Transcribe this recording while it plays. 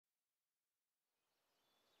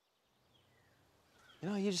You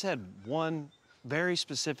know, you just had one very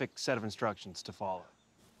specific set of instructions to follow.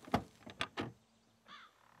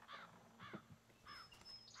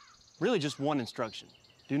 Really just one instruction.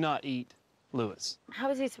 Do not eat Lewis. How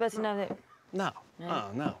was he supposed to know that? No. Oh,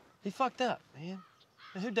 no. He fucked up, man.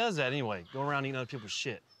 And who does that anyway? Go around eating other people's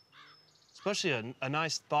shit. Especially a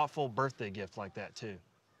nice, thoughtful birthday gift like that, too.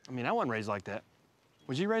 I mean, I wasn't raised like that.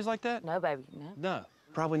 Was you raised like that? No, baby, no. No,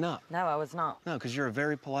 probably not. No, I was not. No, because you're a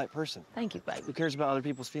very polite person. Thank you, baby. Who cares about other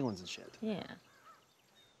people's feelings and shit? Yeah.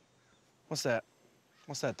 What's that?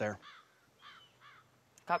 What's that there?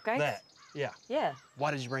 Cupcakes? That, yeah. Yeah.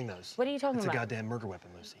 Why did you bring those? What are you talking It's about? a goddamn murder weapon,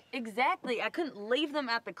 Lucy. Exactly. I couldn't leave them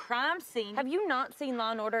at the crime scene. Have you not seen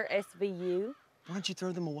Law & Order SVU? Why don't you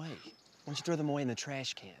throw them away? Why don't you throw them away in the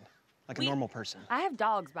trash can, like a normal person? I have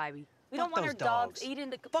dogs, baby. We don't want our dogs eating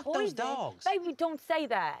the Fuck poison. those dogs. Baby, don't say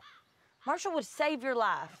that. Marshall would save your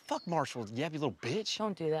life. Fuck Marshall, you yappy little bitch.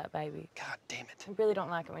 Don't do that, baby. God damn it. I really don't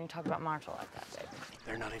like it when you talk about Marshall like that, baby.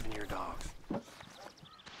 They're not even your dogs.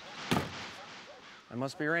 That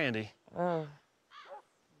must be Randy. Oh.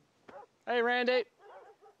 Hey, Randy.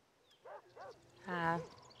 Hi.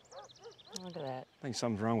 Look at that. I think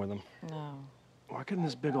something's wrong with him. No. Why couldn't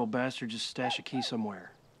this big old bastard just stash a key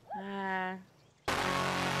somewhere?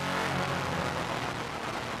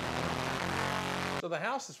 So the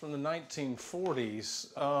house is from the 1940s.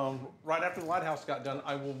 Right after the lighthouse got done,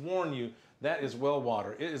 I will warn you, that is well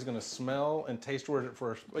water. It is gonna smell and taste weird at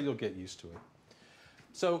first, but you'll get used to it.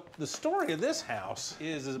 So the story of this house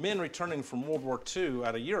is men returning from World War II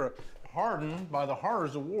out of Europe, hardened by the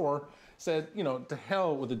horrors of war, said, you know, to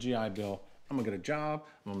hell with the GI Bill. I'm gonna get a job,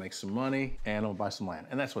 I'm gonna make some money, and I'm gonna buy some land.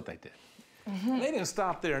 And that's what they did. They didn't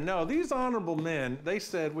stop there. No, these honorable men, they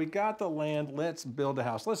said, we got the land, let's build a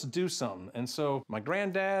house, let's do something. And so my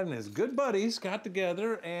granddad and his good buddies got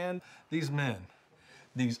together, and these men,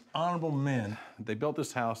 these honorable men, they built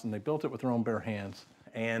this house, and they built it with their own bare hands,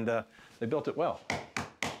 and they built it well.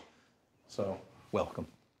 So, welcome.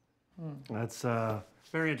 That's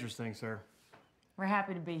very interesting, sir. We're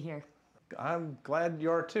happy to be here. I'm glad you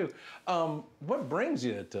are too. What brings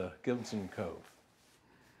you to Gibson Cove?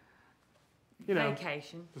 You know,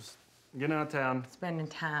 Vacation. just getting out of town Spending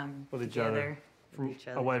time with each together. other, with each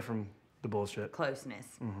other. away from the bullshit.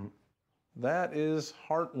 Closeness. That is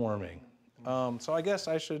heartwarming. So I guess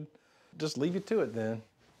I should just leave you to it then.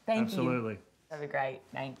 Thank you. Absolutely. That'd be great.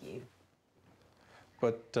 Thank you.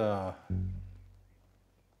 But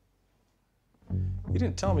you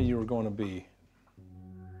didn't tell me you were going to be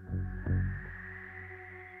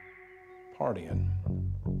partying.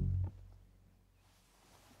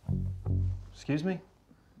 Excuse me?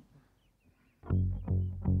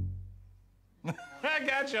 I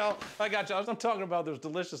got y'all. I got y'all. I'm talking about those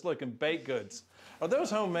delicious looking baked goods. Are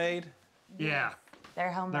those homemade? Yeah.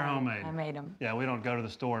 They're homemade. They're homemade. I made them. Yeah, we don't go to the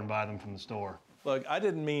store and buy them from the store. Look, I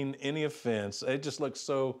didn't mean any offense. They just look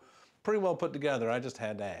so pretty well put together. I just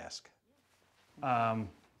had to ask.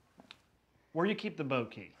 Where you keep the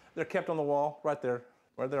boat key? They're kept on the wall, right there,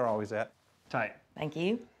 where they're always at. Tight. Thank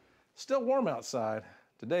you. Still warm outside.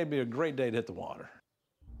 Today'd be a great day to hit the water.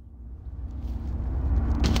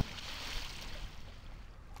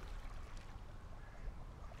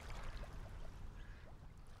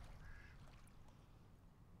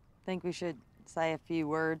 Think we should say a few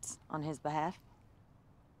words on his behalf?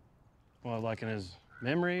 Well, like in his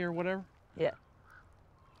memory or whatever? Yeah.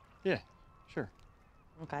 Yeah, sure.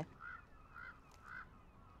 Okay.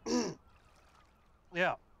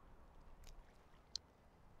 Yeah.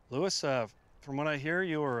 Lewis, from what I hear,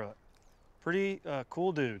 you were a pretty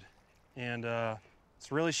cool dude. And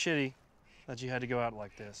it's really shitty that you had to go out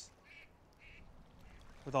like this.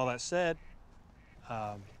 With all that said,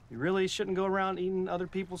 you really shouldn't go around eating other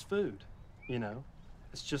people's food, you know?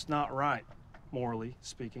 It's just not right, morally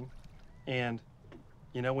speaking. And,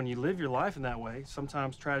 you know, when you live your life in that way,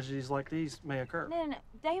 sometimes tragedies like these may occur. No.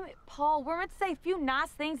 Damn it, Paul. We're meant to say a few nice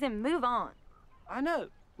things and move on. I know,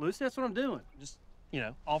 Lucy, that's what I'm doing. Just, you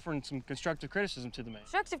know, offering some constructive criticism to the man.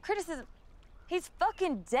 Constructive criticism. He's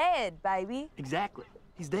fucking dead, baby. Exactly.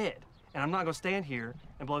 He's dead. And I'm not gonna stand here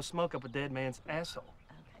and blow smoke up a dead man's asshole.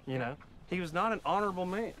 Okay. You know? He was not an honorable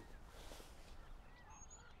man.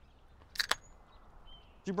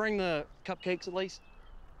 Did you bring the cupcakes at least?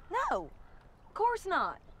 No, of course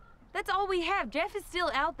not. That's all we have. Jeff is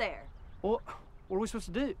still out there. Well, what are we supposed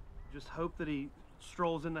to do? Just hope that he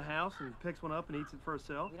strolls in the house and picks one up and eats it for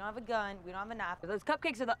himself? We don't have a gun. We don't have a knife. Those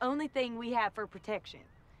cupcakes are the only thing we have for protection.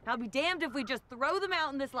 And I'll be damned if we just throw them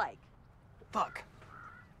out in this lake. Fuck.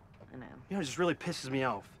 I know. You know, it just really pisses me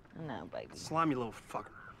off. I know, baby. Slimy little fucker.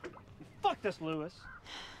 You fucked us, Lewis.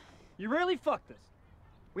 You really fucked us.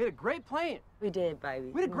 We had a great plan. We did,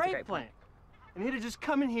 baby. We had a It was great plan. And he'd have just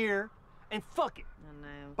come in here and fuck it. I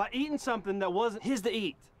know. By eating something that wasn't his to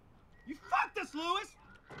eat. You fucked us, Lewis!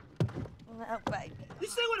 No, baby. You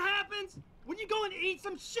see what happens when you go and eat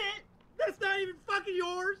some shit that's not even fucking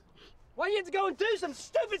yours? Why you have to go and do some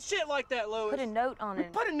stupid shit like that, Lewis? Put a note on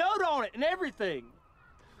it. Put a note on it and everything.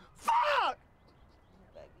 Fuck!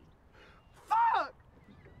 Baby. Fuck!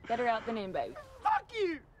 Better out than in, baby. Fuck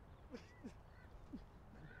you!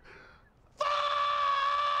 Fuck!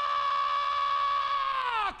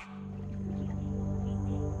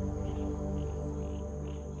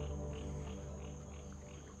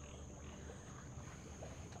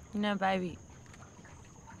 You know, baby,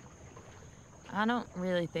 I don't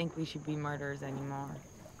really think we should be murderers anymore.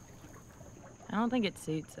 I don't think it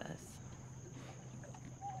suits us.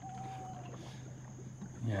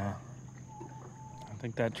 Yeah. I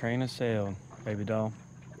think that train has sailed, baby doll.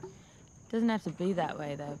 Doesn't have to be that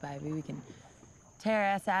way, though, baby. We can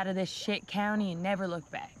tear us out of this shit county and never look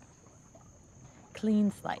back.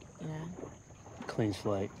 Clean slate, you know? Clean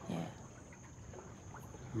slate. Yeah.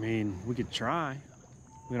 I mean, we could try.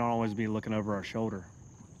 We don't always be looking over our shoulder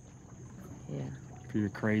Yeah. for your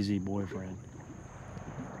crazy boyfriend.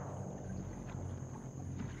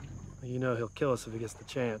 You know he'll kill us if he gets the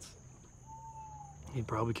chance. He'd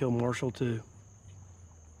probably kill Marshall, too.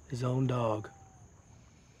 His own dog.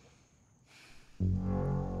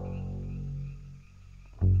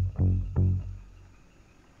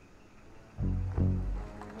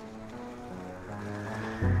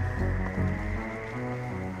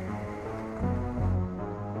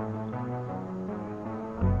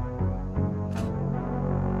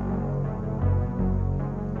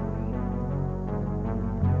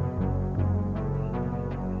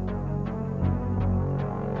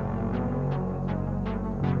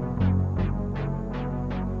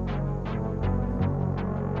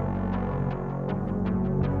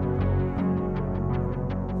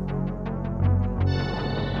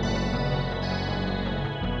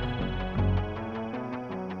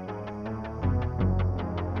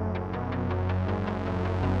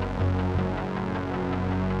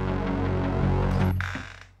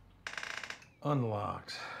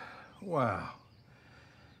 Unlocked. Wow.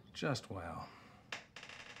 Just wow.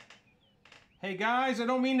 Hey guys, I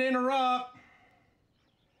don't mean to interrupt.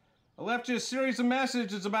 I left you a series of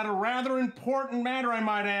messages about a rather important matter, I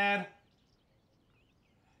might add.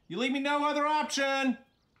 You leave me no other option.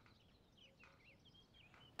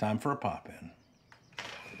 Time for a pop-in.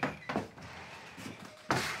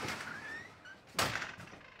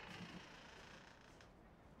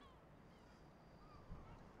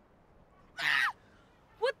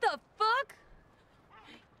 What the fuck?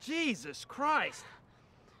 Jesus Christ.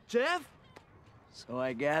 Jeff? So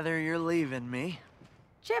I gather you're leaving me.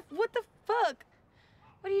 Jeff, what the fuck?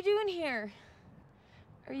 What are you doing here?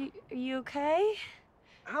 Are you okay?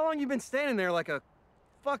 How long you been standing there like a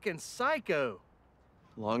fucking psycho?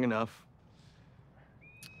 Long enough.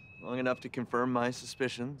 Long enough to confirm my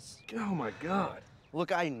suspicions. Oh my God.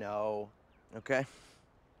 Look, I know, okay?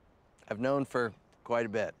 I've known for quite a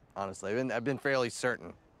bit, honestly. I've been fairly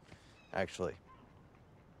certain, actually.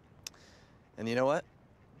 And you know what?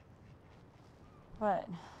 What?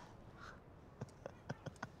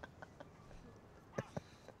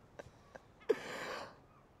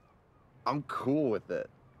 I'm cool with it.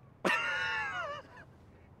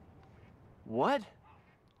 What?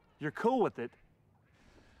 You're cool with it?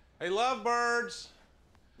 Hey, lovebirds.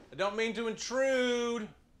 I don't mean to intrude,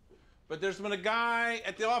 but there's been a guy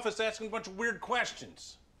at the office asking a bunch of weird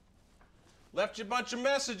questions. Left you a bunch of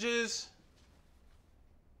messages.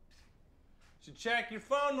 Should check your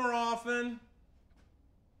phone more often.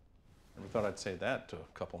 Never thought I'd say that to a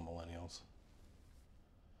couple millennials.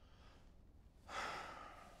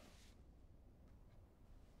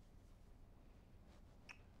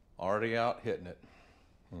 Already out hitting it.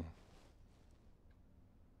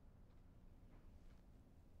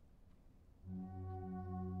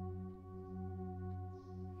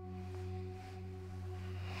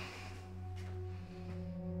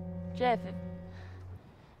 Jeff,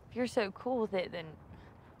 if you're so cool with it, then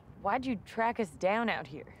why'd you track us down out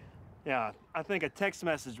here? Yeah, I think a text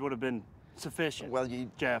message would have been sufficient. Well,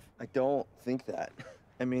 Jeff. I don't think that.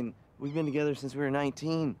 I mean, we've been together since we were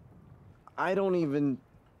 19. I don't even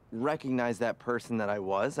recognize that person that I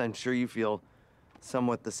was. I'm sure you feel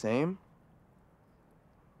somewhat the same.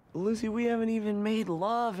 Lucy, we haven't even made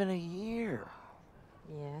love in a year.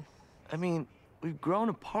 Yeah. I mean, we've grown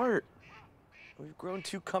apart. We've grown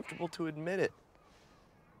too comfortable to admit it.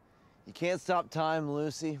 You can't stop time,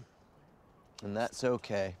 Lucy. And that's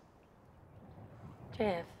okay.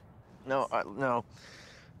 Jeff. No, no.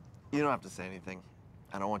 You don't have to say anything.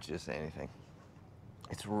 I don't want you to say anything.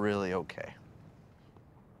 It's really okay.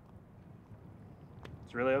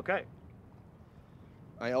 It's really okay.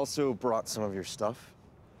 I also brought some of your stuff.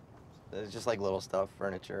 It's just like little stuff,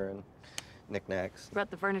 furniture and knickknacks. You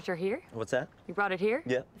brought the furniture here? What's that? You brought it here?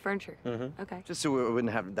 Yeah. The furniture? Mm-hmm. Okay. Just so we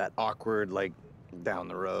wouldn't have that awkward, like, down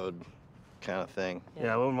the road kind of thing.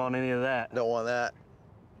 Yeah, I wouldn't want any of that. Don't want that.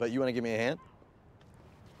 But you want to give me a hand?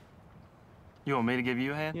 You want me to give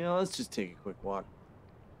you a hand? Yeah, let's just take a quick walk.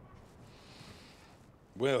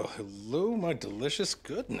 Well, hello, my delicious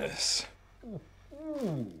goodness.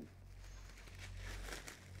 Ooh.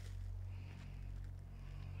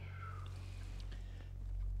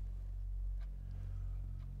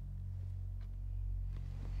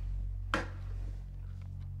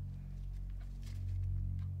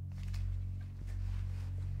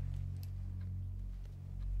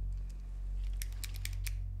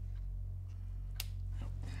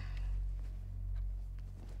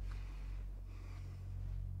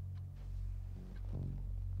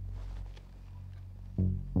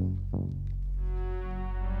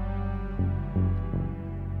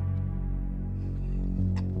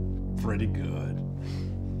 Pretty good.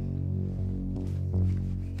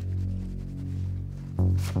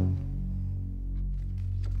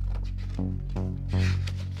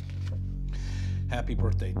 Happy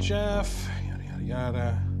birthday, Jeff. Yada, yada,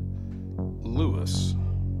 yada. Lewis.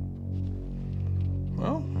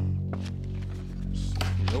 Well, there's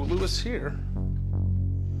no Lewis here.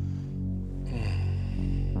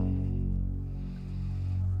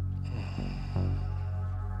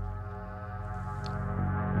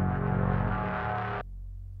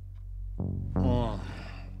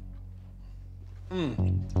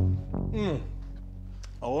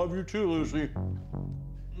 I love you too, Lucy.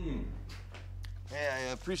 Hey, I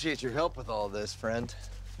appreciate your help with all this, friend.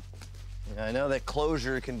 I know that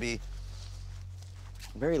closure can be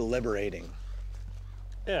very liberating.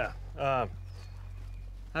 Yeah,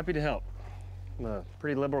 happy to help. I'm a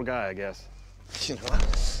pretty liberal guy, I guess. You know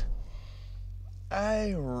what?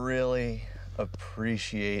 I really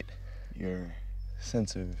appreciate your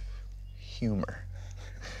sense of humor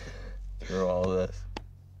through all this.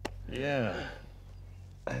 Yeah.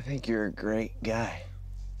 I think you're a great guy.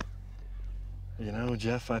 You know,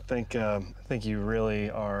 Jeff, I think you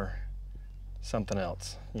really are something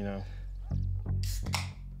else, you know?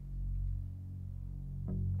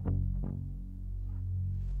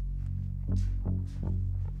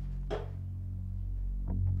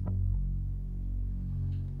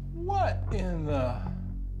 What in the...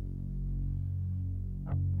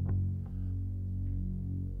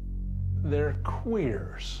 They're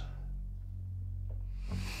queers.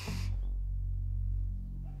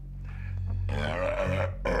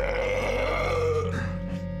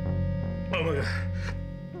 Oh my God.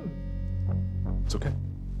 It's okay.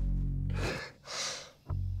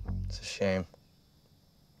 It's a shame.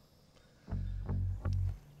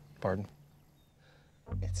 Pardon?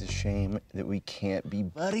 It's a shame that we can't be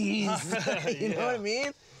buddies. You know what I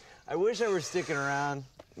mean? I wish I were sticking around.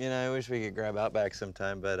 You know, I wish we could grab Outback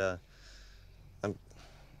sometime, but I'm,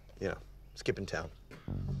 you know, skipping town.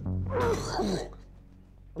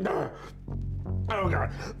 Oh, God.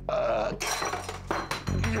 I'm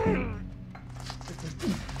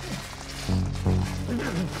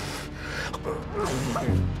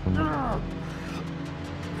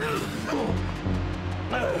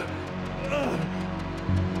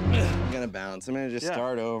gonna bounce. I'm gonna just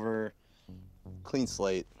start over. Clean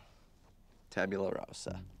slate. Tabula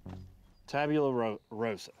rasa. Tabula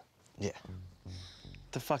Rosa. Yeah.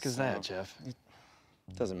 What the fuck is that, Jeff?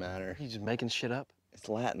 Doesn't matter. You just making shit up? It's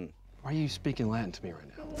Latin. Why are you speaking Latin to me right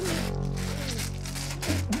now?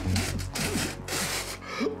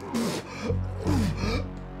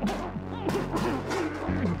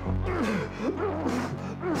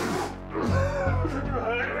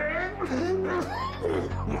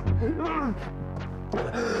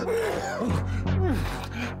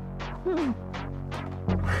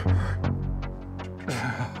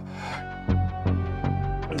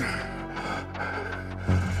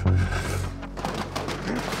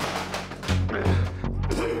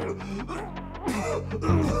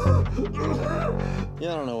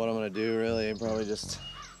 Yeah, I don't know what I'm gonna do, really. Probably just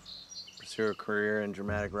pursue a career in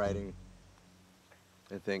dramatic writing.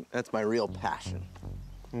 I think that's my real passion.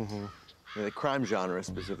 Mm-hmm. The crime genre,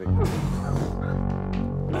 specifically.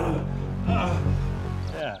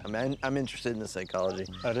 Yeah. I'm interested in the psychology.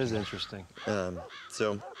 That is interesting.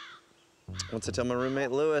 So once I tell my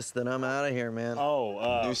roommate Lewis, then I'm out of here, man.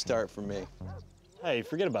 Oh, New start for me. Hey,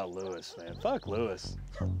 forget about Lewis, man. Fuck Lewis.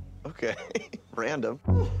 Okay. Random.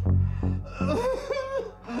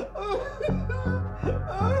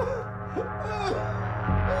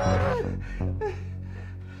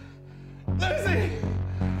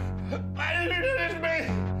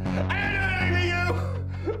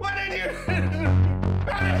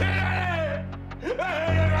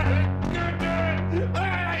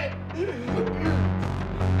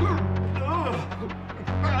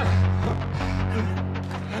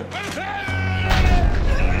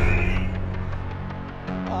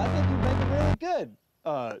 I think you make it really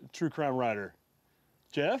good. True crime writer.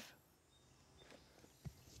 Jeff?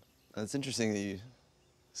 It's interesting that you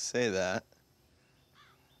say that,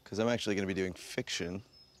 because I'm actually going to be doing fiction.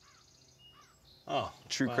 Oh.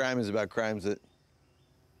 True crime is about crimes that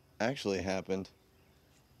actually happened.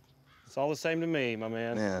 It's all the same to me, my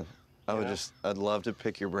man. Man, I'd love to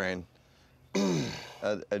pick your brain.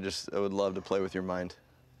 I would love to play with your mind.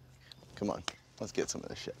 Come on, let's get some of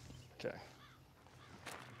this shit. Okay.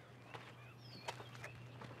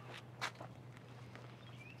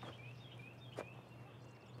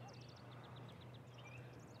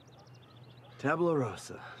 Tabula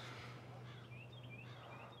Rosa.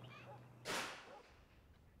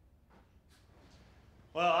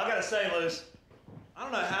 Well, I gotta say, Luce, I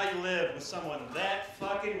don't know how you live with someone that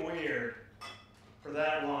fucking weird for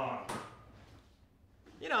that long.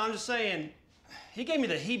 You know, I'm just saying, he gave me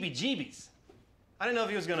the heebie-jeebies. I didn't know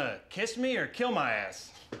if he was gonna kiss me or kill my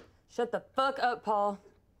ass. Shut the fuck up, Paul.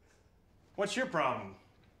 What's your problem?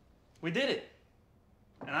 We did it.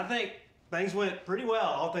 And I think things went pretty well,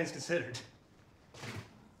 all things considered.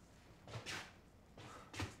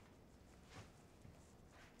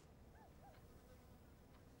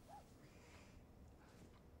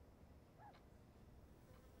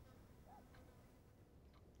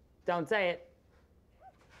 Don't say it.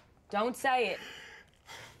 Don't say it.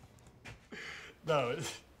 No,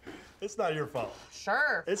 it's not your fault.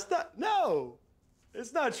 Sure. It's not, no.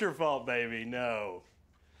 It's not your fault, baby, no.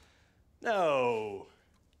 No.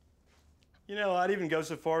 You know, I'd even go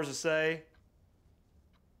so far as to say,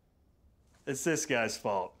 it's this guy's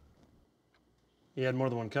fault. He had more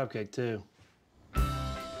than one cupcake, too.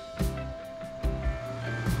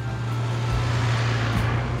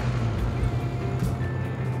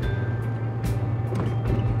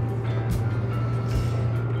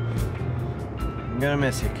 I'm gonna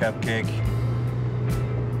miss you, Cupcake,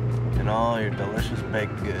 and all your delicious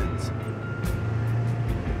baked goods.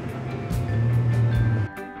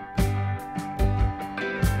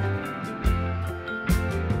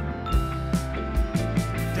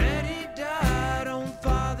 Daddy died on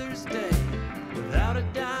Father's Day without a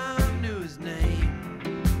dime to his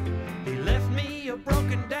name. He left me a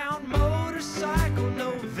broken down motorcycle,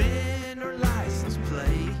 no VIN or license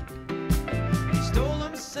plate. He stole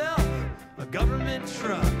himself a government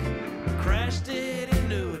truck, crashed it in